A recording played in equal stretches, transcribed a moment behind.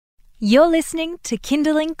You're listening to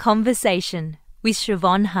Kindling Conversation with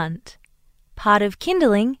Siobhan Hunt, part of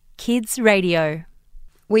Kindling Kids Radio.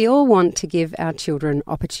 We all want to give our children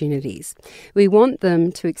opportunities. We want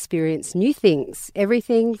them to experience new things,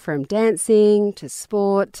 everything from dancing to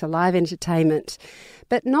sport to live entertainment.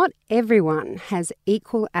 But not everyone has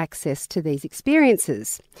equal access to these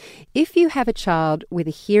experiences. If you have a child with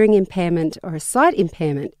a hearing impairment or a sight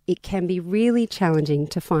impairment, it can be really challenging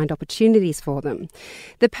to find opportunities for them.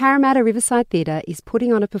 The Parramatta Riverside Theatre is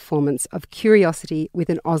putting on a performance of Curiosity with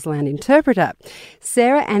an Auslan interpreter.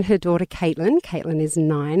 Sarah and her daughter Caitlin is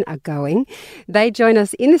 9, are going. They join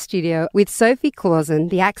us in the studio with Sophie Clausen,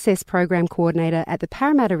 the Access Program Coordinator at the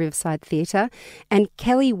Parramatta Riverside Theatre, and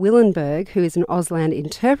Kelly Willenberg, who is an Auslan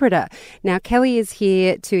interpreter. Now, Kelly is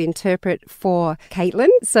here to interpret for Caitlin,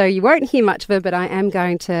 so you won't hear much of her, but I am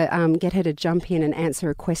going to get her to jump in and answer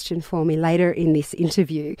a question for me later in this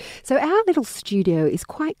interview. So our little studio is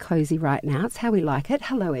quite cosy right now. It's how we like it.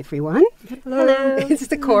 Hello, everyone. Hello. It's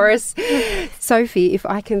the chorus. Sophie, if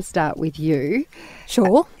I can start with you.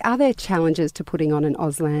 Sure. Are there challenges to putting on an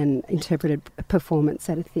Auslan interpreted performance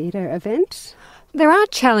at a theatre event? There are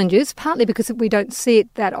challenges, partly because we don't see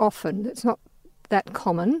it that often. It's not that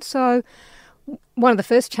common. So one of the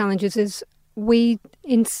first challenges is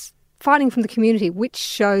in finding from the community which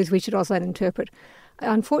shows we should Auslan interpret.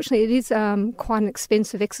 Unfortunately, it is quite an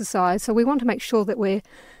expensive exercise, so we want to make sure that we're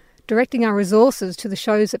directing our resources to the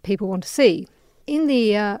shows that people want to see. In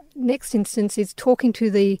the next instance is talking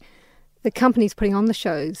to the companies putting on the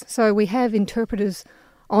shows. So we have interpreters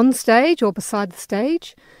on stage or beside the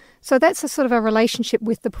stage. So that's a sort of a relationship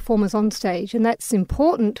with the performers on stage, and that's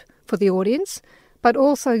important for the audience, but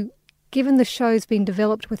also given the show's been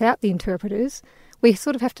developed without the interpreters, we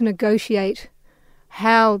sort of have to negotiate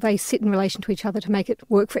how they sit in relation to each other to make it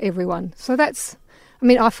work for everyone. So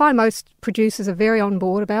I find most producers are very on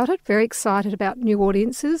board about it, very excited about new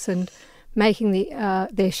audiences and making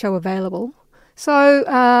their show available. So,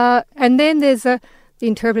 and then there's the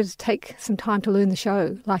interpreters take some time to learn the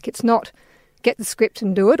show. Like, it's not get the script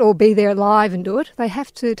and do it or be there live and do it. They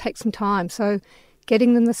have to take some time. So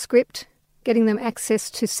getting them the script, getting them access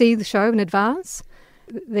to see the show in advance,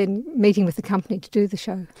 then meeting with the company to do the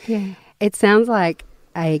show. Yeah. It sounds like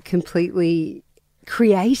a completely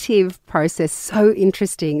creative process, so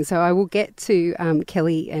interesting. So I will get to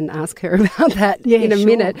Kelly and ask her about that in a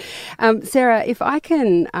minute. Sarah, if I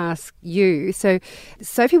can ask you, so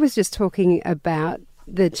Sophie was just talking about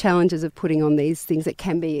the challenges of putting on these things that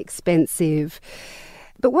can be expensive.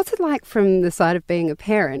 But what's it like from the side of being a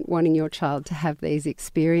parent, wanting your child to have these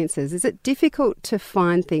experiences? Is it difficult to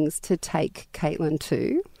find things to take Caitlin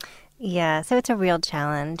to? Yeah, so it's a real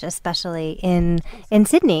challenge, especially in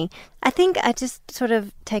Sydney. I think I just sort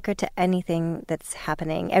of take her to anything that's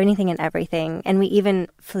happening, anything and everything. And we even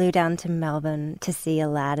flew down to Melbourne to see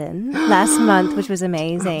Aladdin last month, which was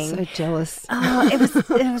amazing. I'm so jealous. Oh,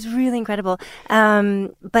 it was really incredible.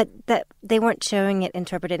 But they weren't showing it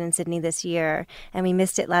interpreted in Sydney this year, and we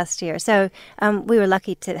missed it last year. So we were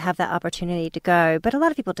lucky to have that opportunity to go. But a lot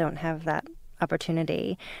of people don't have that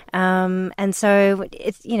opportunity. And so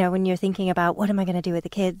it's, when you're thinking about what am I going to do with the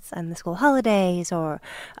kids on the school holidays or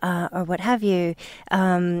what have you,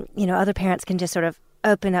 other parents can just sort of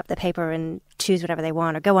open up the paper and choose whatever they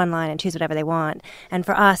want or go online and choose whatever they want. And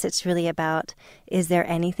for us, it's really about, is there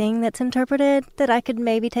anything that's interpreted that I could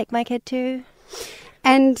maybe take my kid to?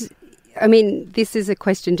 And this is a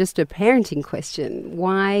question, just a parenting question.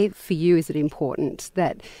 Why, for you, is it important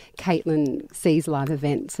that Caitlin sees live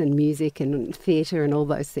events and music and theatre and all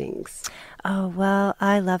those things? Oh, well,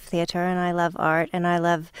 I love theatre and I love art and I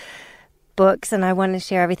love books and I want to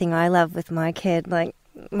share everything I love with my kid, like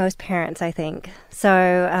most parents, I think.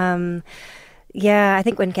 So, I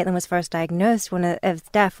think when Caitlin was first diagnosed as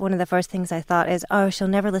deaf, one of the first things I thought is, she'll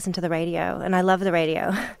never listen to the radio. And I love the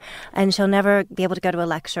radio. And she'll never be able to go to a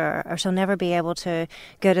lecture or she'll never be able to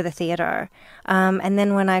go to the theatre. And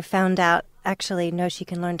then when I found out, actually, no, she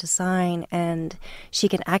can learn to sign and she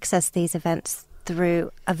can access these events through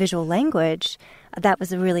a visual language, that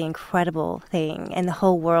was a really incredible thing. And the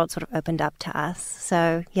whole world sort of opened up to us.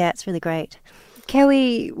 So, yeah, it's really great.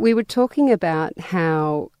 Kelly, we were talking about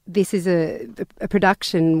how this is a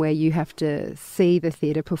production where you have to see the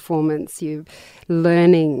theatre performance. You're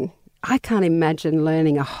learning. I can't imagine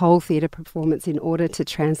learning a whole theatre performance in order to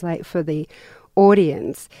translate for the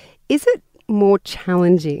audience. Is it more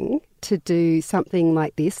challenging to do something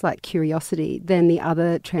like this, like Curiosity, than the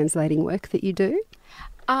other translating work that you do?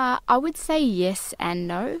 I would say yes and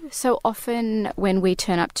no. So often when we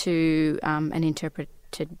turn up to an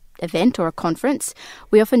interpreted event or a conference,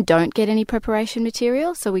 we often don't get any preparation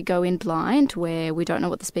material. So we go in blind where we don't know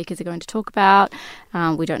what the speakers are going to talk about.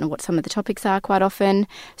 We don't know what some of the topics are quite often.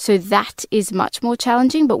 So that is much more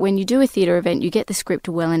challenging. But when you do a theatre event, you get the script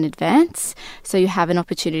well in advance. So you have an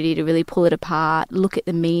opportunity to really pull it apart, look at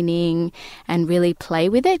the meaning and really play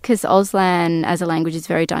with it, because Auslan as a language is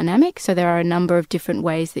very dynamic. So there are a number of different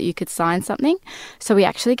ways that you could sign something. So we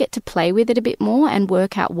actually get to play with it a bit more and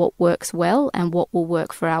work out what works well and what will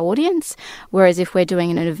work for our audience. Whereas if we're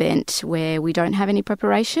doing an event where we don't have any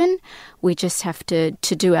preparation, we just have to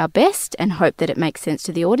do our best and hope that it makes sense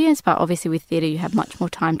to the audience. But obviously with theatre, you have much more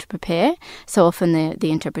time to prepare. So often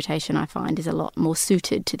the interpretation, I find, is a lot more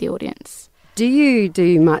suited to the audience. Do you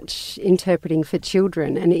do much interpreting for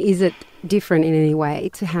children, and is it different in any way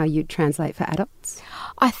to how you translate for adults?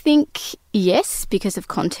 I think yes, because of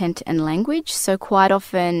content and language. So quite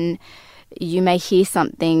often you may hear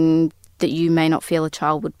something that you may not feel a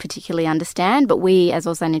child would particularly understand, but we as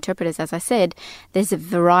Auslan interpreters, as I said, there's a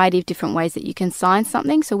variety of different ways that you can sign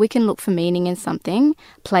something. So we can look for meaning in something,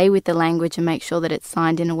 play with the language and make sure that it's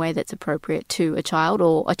signed in a way that's appropriate to a child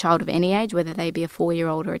or a child of any age, whether they be a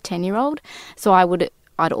 4-year-old or a 10-year-old. So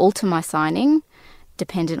I'd alter my signing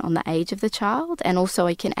dependent on the age of the child, and also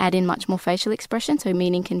I can add in much more facial expression, so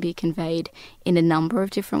meaning can be conveyed in a number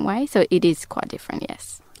of different ways. So it is quite different,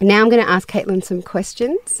 yes. Now I'm going to ask Caitlin some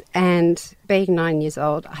questions, and being 9 years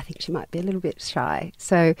old, I think she might be a little bit shy.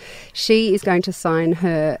 So she is going to sign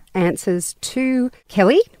her answers to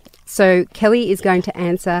Kelly. So Kelly is going to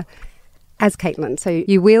answer as Caitlin. So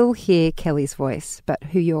you will hear Kelly's voice, but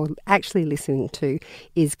who you're actually listening to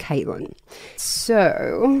is Caitlin.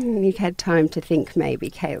 So you've had time to think maybe,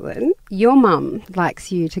 Caitlin. Your mum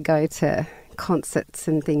likes you to go to concerts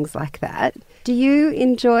and things like that. Do you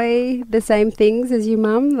enjoy the same things as your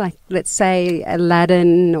mum? Like, let's say,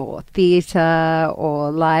 Aladdin or theatre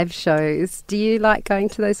or live shows. Do you like going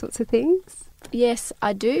to those sorts of things? Yes,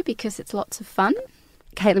 I do, because it's lots of fun.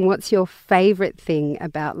 Caitlin, what's your favourite thing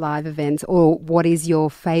about live events, or what is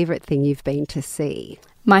your favourite thing you've been to see?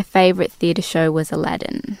 My favourite theatre show was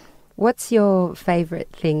Aladdin. What's your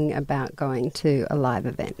favourite thing about going to a live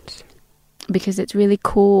event? Because it's really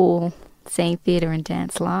cool seeing theatre and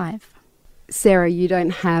dance live. Sarah, you don't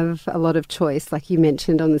have a lot of choice, like you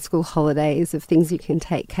mentioned on the school holidays, of things you can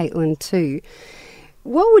take Caitlin to.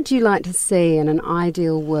 What would you like to see in an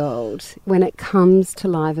ideal world when it comes to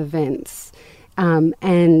live events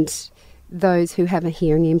and those who have a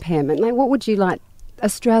hearing impairment? Like, what would you like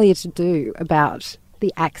Australia to do about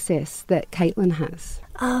the access that Caitlin has?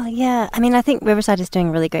 Oh, yeah. I mean, I think Riverside is doing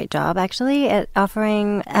a really great job, actually, at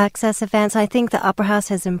offering access events. I think the Opera House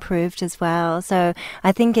has improved as well. So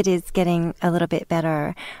I think it is getting a little bit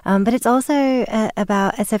better. But it's also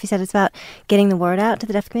about, as Sophie said, it's about getting the word out to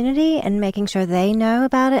the deaf community and making sure they know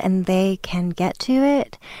about it and they can get to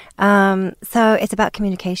it. So it's about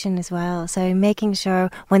communication as well. So making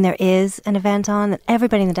sure when there is an event on that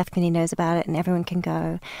everybody in the deaf community knows about it and everyone can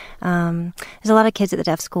go. There's a lot of kids at the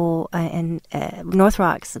deaf school in North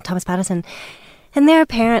Rocks, Thomas Patterson, and their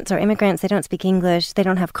parents are immigrants. They don't speak English. They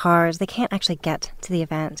don't have cars. They can't actually get to the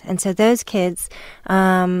event. And so those kids,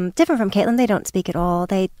 different from Caitlin, they don't speak at all.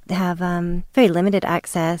 They have very limited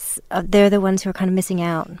access. They're the ones who are kind of missing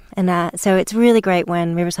out. And so it's really great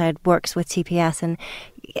when Riverside works with TPS and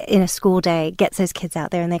in a school day gets those kids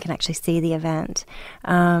out there and they can actually see the event.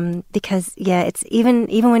 Because, yeah, it's even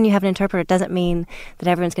when you have an interpreter, it doesn't mean that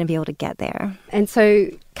everyone's going to be able to get there. And so,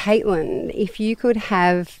 Caitlin, if you could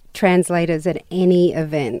have translators at any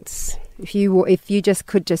events, if you just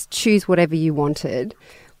could choose whatever you wanted,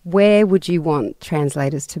 where would you want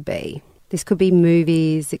translators to be? This could be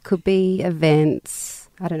movies, it could be events,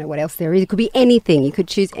 I don't know what else there is. It could be anything. You could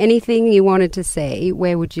choose anything you wanted to see.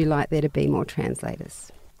 Where would you like there to be more translators?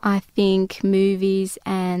 I think movies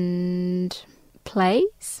and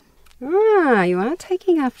plays. Ah, you are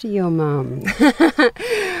taking after your mum.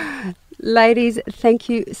 Ladies, thank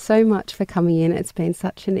you so much for coming in. It's been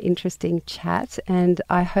such an interesting chat, and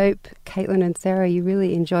I hope, Caitlin and Sarah, you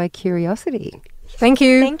really enjoy Curiosity. Thank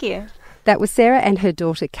you. Thank you. That was Sarah and her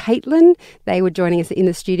daughter Caitlin. They were joining us in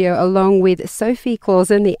the studio along with Sophie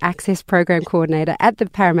Clausen, the Access Program Coordinator at the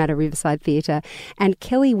Parramatta Riverside Theatre, and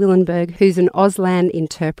Kelly Willenberg, who's an Auslan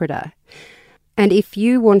interpreter. And if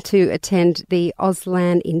you want to attend the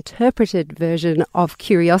Auslan interpreted version of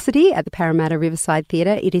Curiosity at the Parramatta Riverside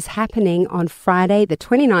Theatre, it is happening on Friday, the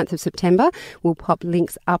 29th of September. We'll pop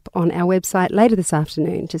links up on our website later this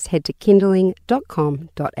afternoon. Just head to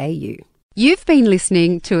kindling.com.au. You've been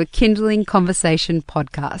listening to a Kindling Conversation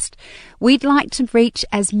podcast. We'd like to reach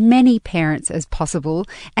as many parents as possible,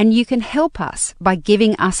 and you can help us by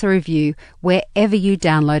giving us a review wherever you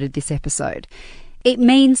downloaded this episode. It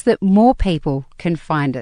means that more people can find it.